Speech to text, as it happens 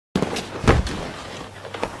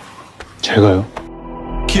잘 가요.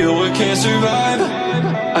 Kill what can't survive.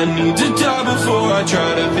 I need to die before I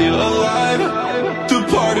try to feel alive. The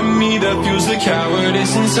part of me that feels the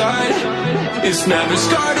cowardice inside, it's never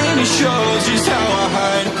scarred and it shows just how I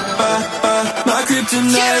hide. My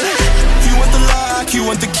kryptonite. You want the lock, you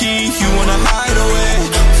want the key, you wanna hide away.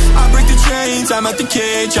 I break the chains, I'm at the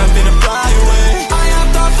cage, I'm finna fly away. I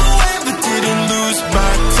hopped off the wave but didn't lose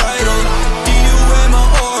my title. Do you wear my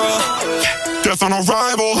aura? Death on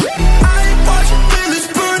arrival. I ain't watching feelings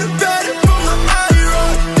burn bad from the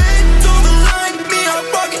iron. They told the line, me I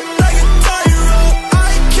rock it like a tyro.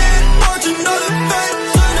 I can't watch another face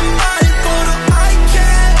turn to my photo. I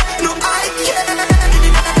can't, no I can't.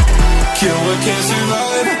 Kill what can't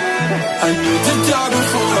survive. I need to die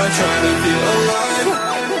before I try to feel alive.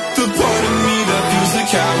 The part of me that feels the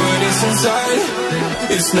cowardice inside,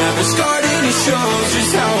 it's never scarred and it shows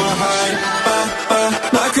just how I hide.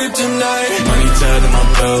 My kryptonite. Money tied to my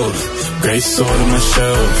belt, great sword on my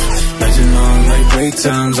shelf. Legend long like break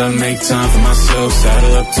times, I make time for myself.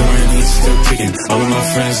 Saddle up touring, he's still kicking. All of my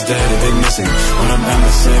friends dead, they missing. When I'm by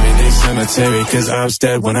myself, they cemetery, cause I was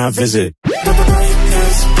dead when I visit.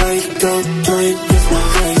 Go play with my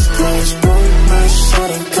eyes closed. Roll my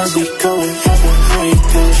shoulder, cause we going off my high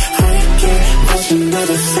goes. I can't watch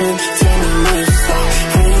another friend tell me my fault.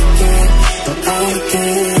 I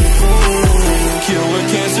can't. Kill what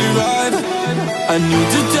can't survive. I need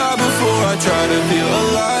to die before I try to feel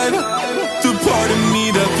alive. The part of me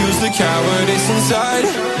that feels the cowardice inside,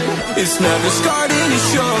 it's never scarred and it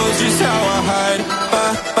shows just how I hide.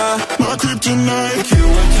 My kryptonite. Kill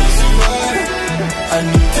what can't survive. I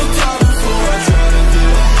need to die before I try to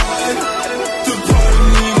feel alive. The part of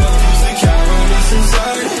me that feels the cowardice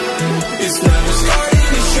inside, it's never scarred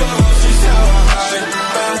and it shows just how I hide.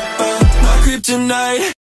 My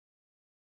kryptonite.